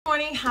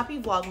saying happy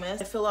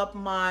Vlogmas. I fill up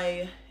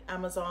my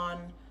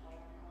Amazon,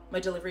 my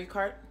delivery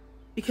cart,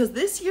 because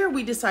this year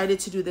we decided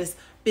to do this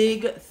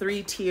big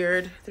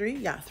three-tiered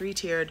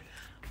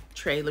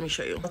tray. Let me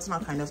show you. It's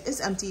not kind of,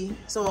 it's empty.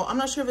 So I'm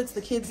not sure if it's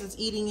the kids that's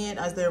eating it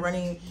as they're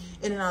running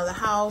in and out of the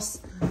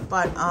house,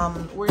 but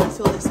we're gonna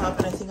fill this up,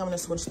 and I think I'm gonna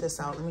switch this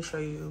out. Let me show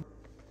you.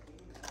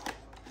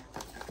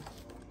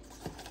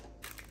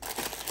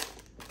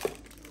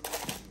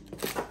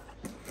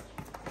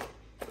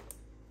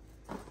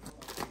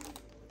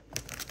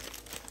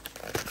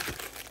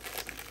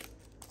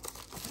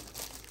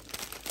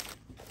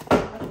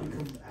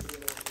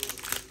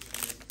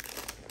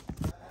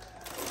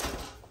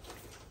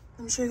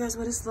 Let me show you guys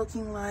what it's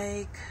looking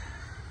like.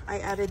 I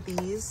added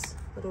these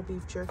little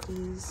beef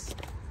jerkies.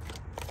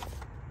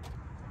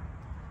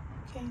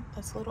 Okay,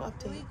 that's a little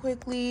update. Really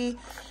quickly,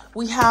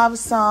 we have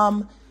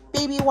some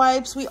baby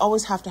wipes. We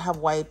always have to have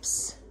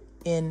wipes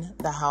in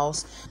the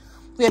house.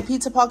 We have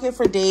Pizza Pocket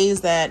for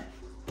days that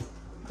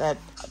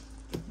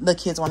the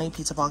kids want to eat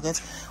Pizza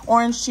Pockets.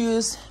 Orange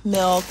juice,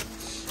 milk.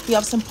 We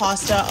have some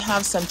pasta. I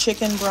have some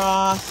chicken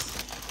broth.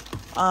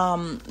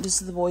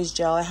 This is the boys'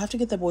 gel. I have to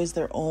get the boys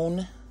their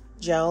own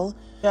gel.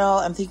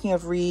 I'm thinking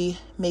of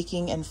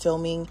remaking and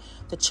filming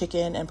the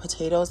chicken and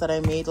potatoes that I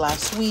made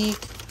last week.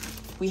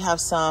 We have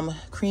some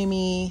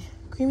creamy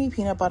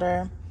peanut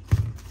butter,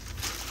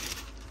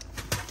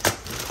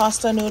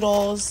 pasta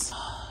noodles.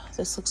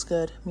 This looks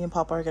good. Me and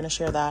Papa are gonna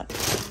share that.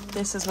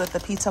 This is with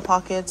the Pizza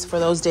Pockets for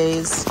those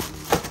days.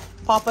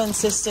 Papa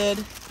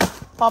insisted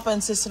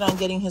on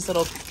getting his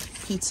little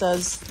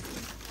pizzas.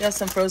 We have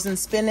some frozen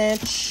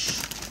spinach,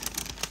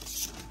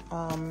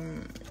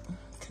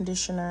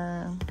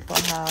 conditioner.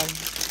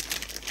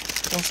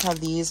 We also have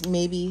these,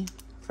 maybe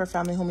for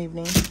family home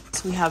evening.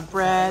 So we have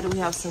bread, we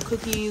have some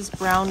cookies,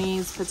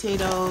 brownies,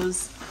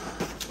 potatoes.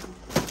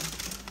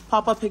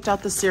 Papa picked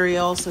out the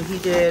cereal, so he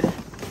did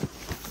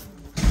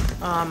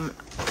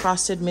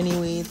frosted mini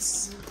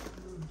wheats.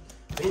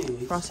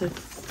 Frosted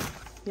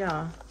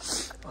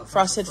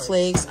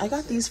flakes. I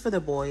got these for the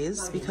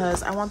boys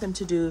because I want them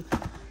to do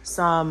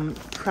some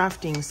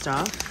crafting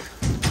stuff.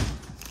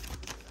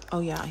 Oh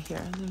yeah,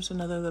 here, there's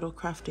another little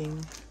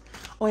crafting.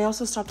 Oh, I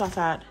also stopped off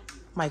at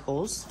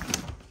Michael's.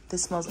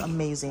 This smells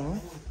amazing.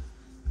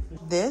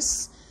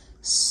 This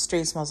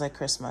straight smells like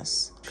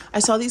Christmas. I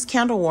saw these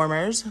candle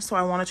warmers, so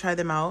I want to try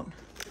them out.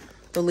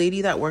 The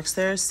lady that works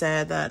there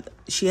said that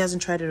she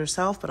hasn't tried it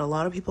herself, but a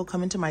lot of people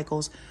come into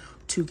Michael's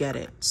to get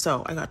it.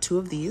 So I got 2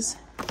 of these.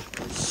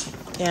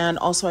 And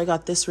also I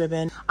got this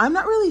ribbon. I'm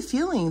not really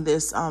feeling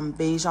this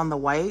beige on the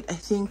white. I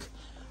think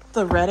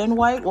the red and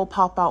white will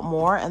pop out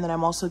more, and then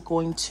I'm also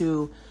going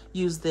to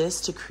use this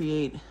to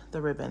create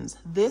the ribbons.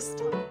 This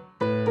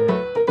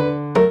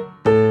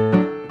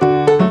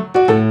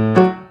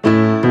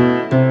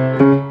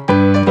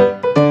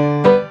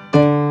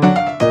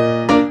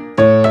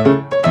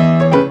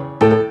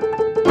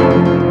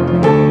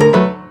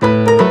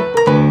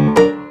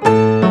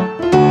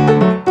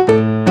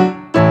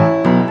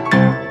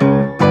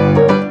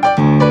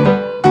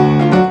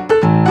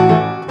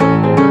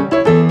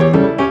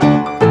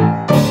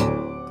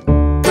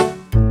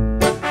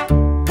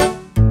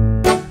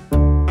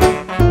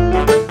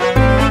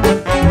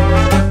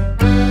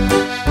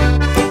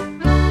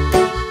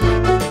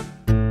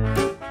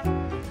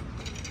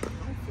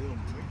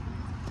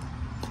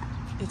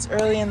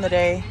early in the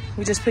day.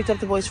 We just picked up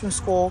the boys from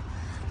school.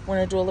 We're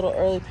gonna do a little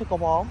early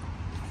pickleball.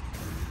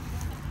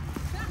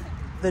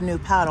 The new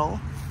paddle.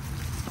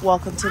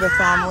 Welcome to the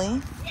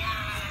family.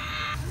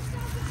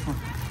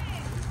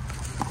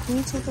 Can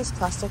you take this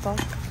plastic off?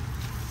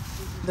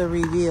 The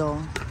reveal.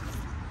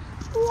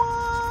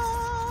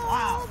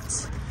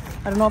 What?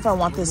 I don't know if I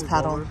want this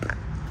paddle.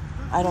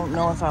 I don't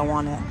know if I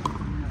want it.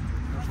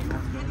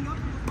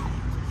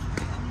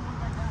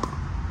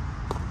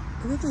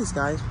 Look at these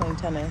guys playing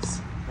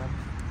tennis.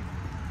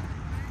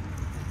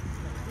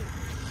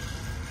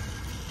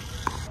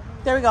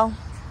 There we go.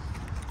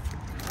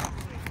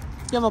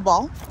 You have a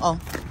ball? Oh.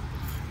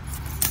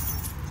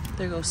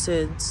 There goes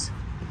Sid's.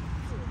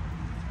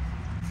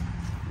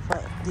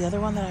 But the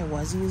other one that I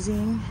was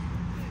using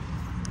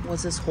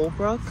was this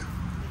Holbrook.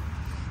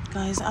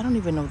 Guys, I don't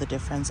even know the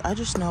difference. I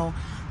just know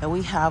that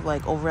we have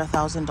like over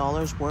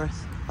 $1,000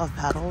 worth of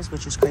paddles,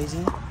 which is crazy.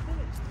 I'm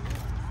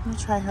gonna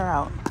try her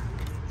out.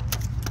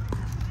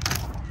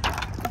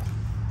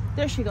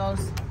 There she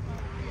goes.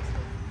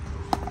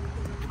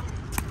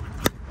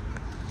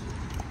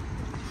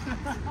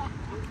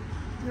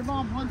 Your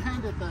mom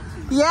one-handed that to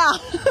you. Yeah.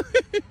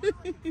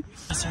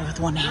 Let's start with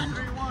one hand.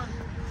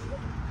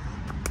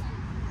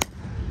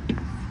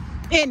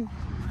 In.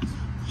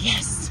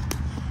 Yes.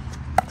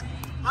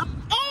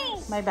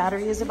 Oh! My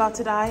battery is about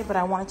to die, but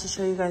I wanted to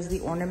show you guys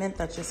the ornament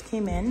that just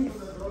came in.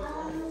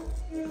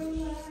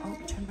 Oh,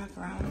 turn back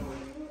around.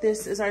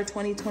 This is our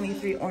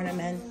 2023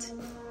 ornament.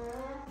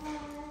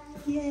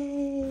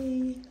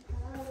 Yay.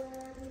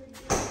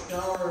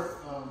 Oh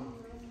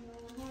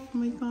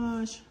my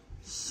gosh.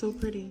 So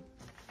pretty.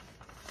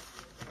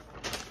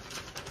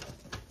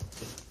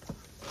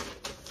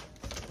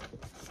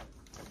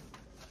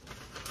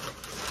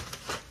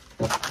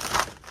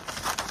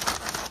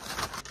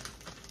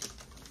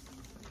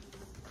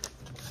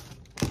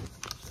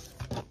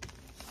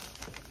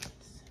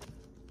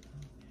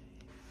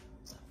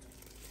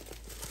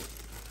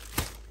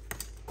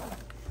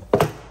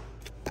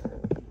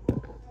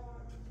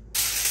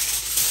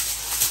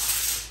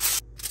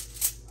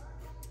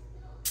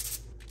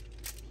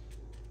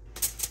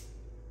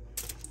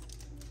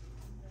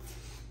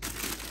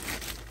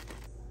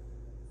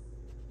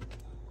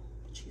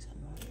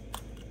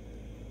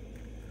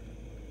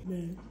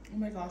 Oh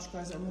my gosh,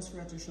 guys, I almost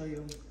forgot to show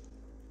you.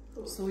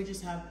 So we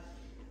just have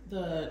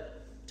the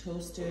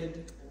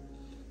toasted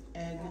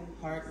egg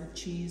heart with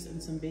cheese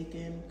and some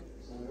bacon.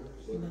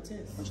 And that's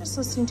it. We're just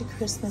listening to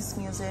Christmas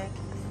music,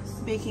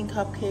 baking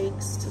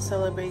cupcakes to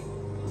celebrate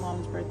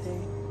Mom's birthday.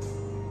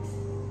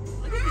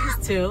 Look at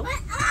these two.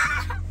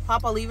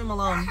 Papa, leave him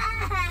alone.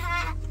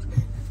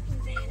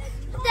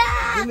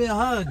 Give me a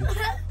hug.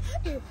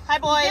 Hi,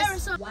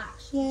 boys.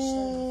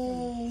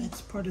 Yay.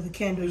 It's part of the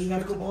candle. You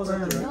have to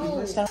burn.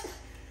 No.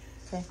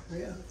 Okay.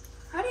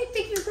 How do you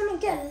think you're gonna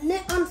get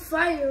lit on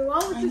fire? Why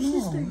would your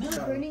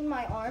sister burning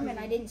my arm and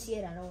I didn't see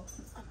it at all?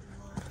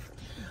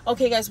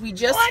 Okay, guys, we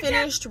just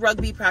finished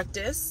rugby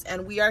practice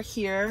and we are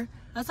here.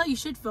 That's how you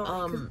should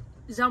film.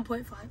 Is that on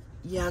 0.5?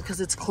 Yeah,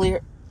 because it's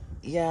clear.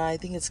 Yeah, I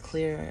think it's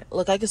clear.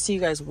 Look, I can see you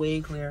guys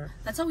way clear.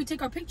 That's how we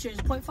take our pictures,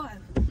 0.5.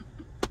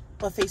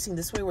 But facing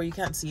this way where you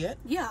can't see it?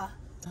 Yeah.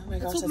 Oh my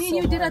gosh, that's what me and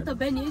you did at the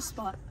beignet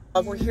spot.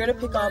 We're here to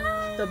pick up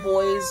the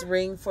boys'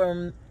 ring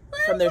from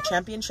their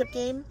championship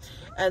game.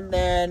 And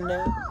then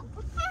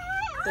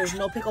there's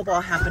no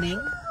pickleball happening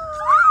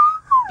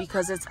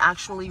because it's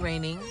actually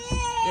raining.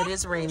 It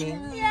is raining.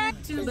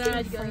 Too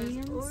bad, guys.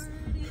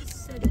 Already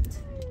said it.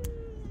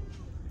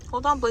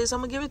 Hold on, Blaze. I'm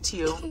going to give it to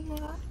you.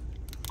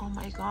 Oh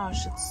my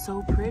gosh, it's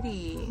so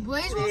pretty.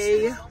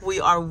 Today,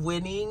 we are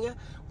winning.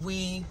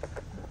 We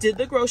did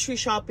the grocery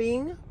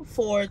shopping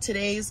for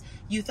today's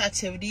youth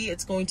activity.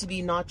 It's going to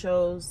be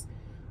nachos,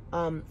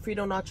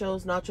 Frito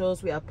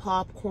nachos. We have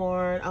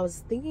popcorn. I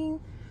was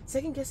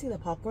second guessing the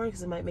popcorn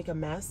because it might make a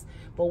mess,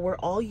 but we're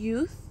all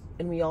youth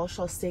and we all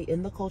shall stay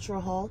in the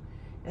cultural hall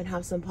and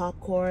have some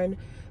popcorn.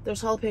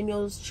 There's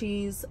jalapenos,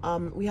 cheese.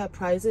 We have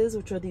prizes,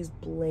 which are these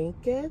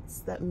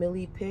blankets that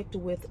Millie picked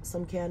with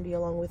some candy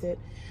along with it.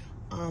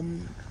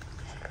 And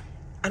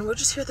we're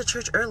just here at the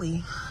church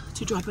early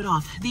to drop it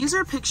off. These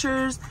are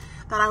pictures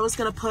that I was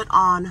gonna put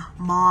on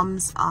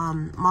Mom's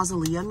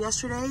mausoleum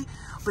yesterday,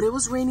 but it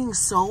was raining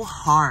so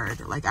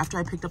hard, like after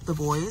I picked up the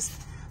boys,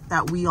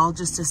 that we all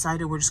just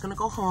decided we're just gonna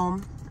go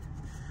home.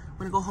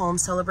 We're gonna go home,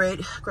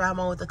 celebrate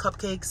Grandma with the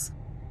cupcakes.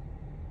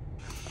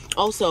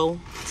 Also,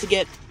 to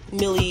get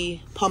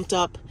Millie pumped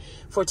up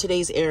for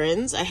today's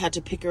errands, I had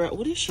to pick her up.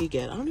 What did she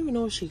get? I don't even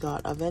know what she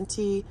got. A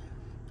venti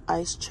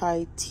iced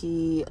chai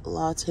tea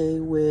latte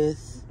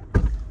with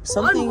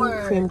something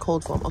cream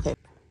cold foam. Okay.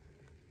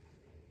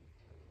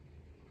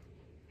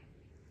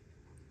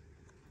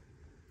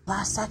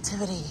 Last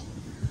activity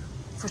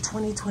for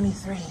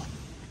 2023.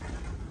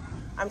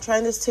 I'm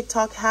trying this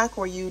TikTok hack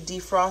where you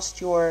defrost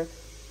your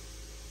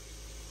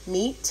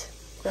meat,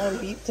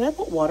 ground beef. Did I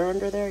put water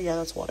under there? Yeah,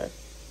 that's water.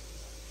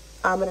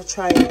 I'm gonna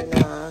try and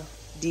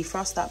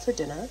defrost that for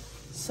dinner.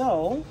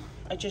 So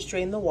I just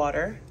drained the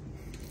water.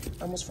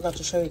 I almost forgot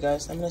to show you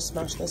guys. I'm gonna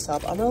smash this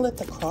up. I'm gonna let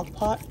the crock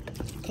pot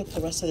cook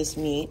the rest of this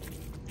meat.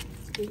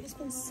 It's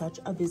been such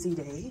a busy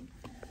day.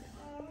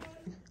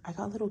 I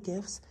got little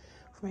gifts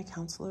for my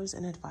counselors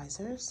and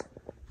advisors.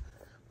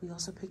 We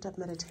also picked up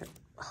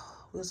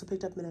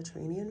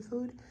Mediterranean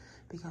food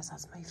because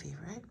that's my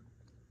favorite.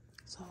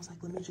 So I was like,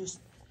 let me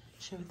just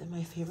share with them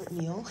my favorite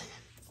meal.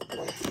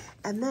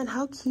 And then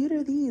how cute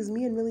are these?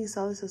 Me and Millie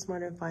saw this at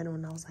Smart and Final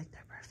and I was like,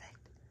 they're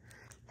perfect.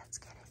 Let's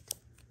get it.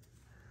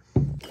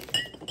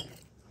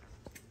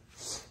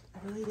 I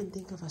really didn't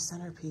think of a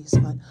centerpiece,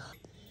 but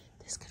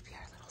this could be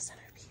our little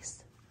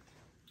centerpiece.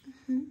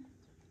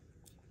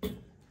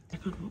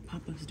 Check out what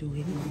Papa's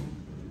doing.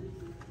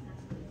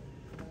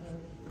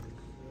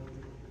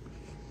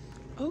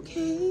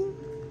 Okay.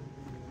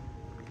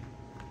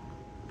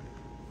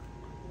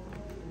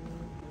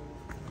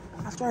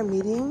 After our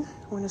meeting,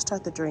 we're gonna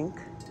start the drink.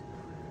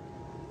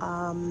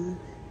 And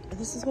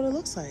this is what it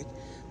looks like.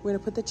 We're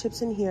gonna put the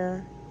chips in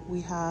here.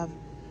 We have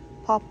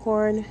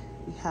popcorn,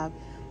 we have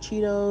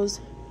Cheetos,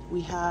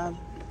 we have,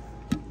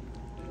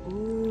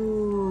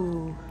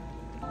 ooh.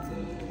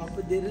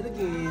 Papa did it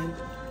again.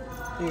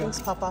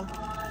 Thanks,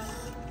 Papa.